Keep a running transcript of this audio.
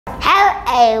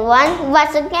everyone,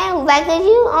 once again welcome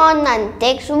you on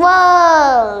Anantek's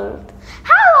world.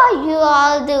 How are you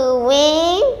all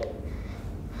doing?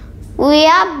 We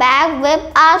are back with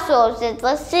our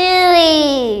sWorld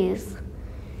series.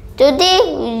 Today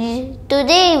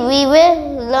we will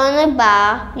learn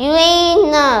about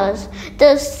Uranus,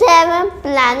 the seventh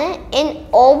planet in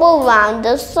orbit around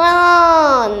the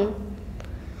Sun.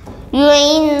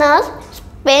 Uranus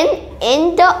spins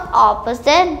in the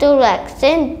opposite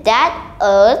direction that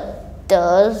the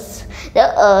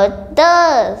Earth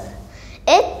does.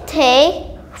 It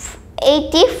takes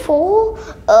 84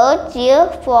 Earth years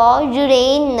for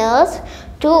Uranus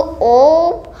to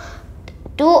orbit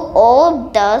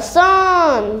the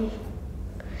Sun.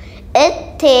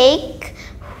 It takes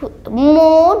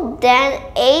more than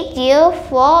 8 years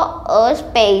for Earth's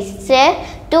spaceship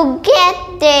to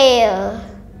get there.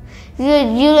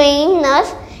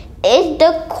 Uranus is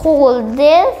the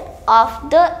coldest of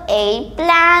the 8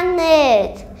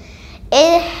 planets.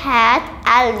 It has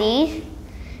at least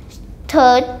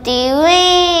 30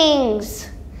 rings.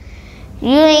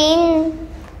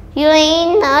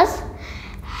 Uranus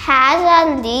has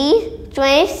at least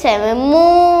 27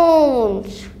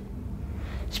 moons.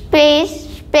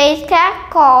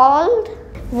 Spacecraft called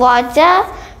Voyager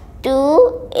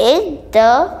 2 is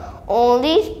the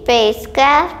only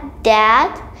spacecraft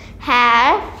that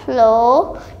has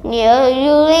flown near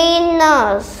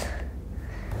Uranus.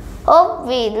 Hope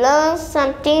we learned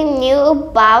something new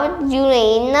about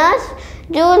Uranus.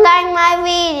 Do like my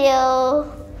video.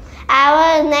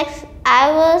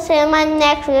 I will share my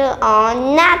next video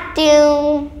on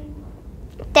Neptune.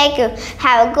 Thank you.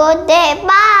 Have a good day.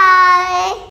 Bye.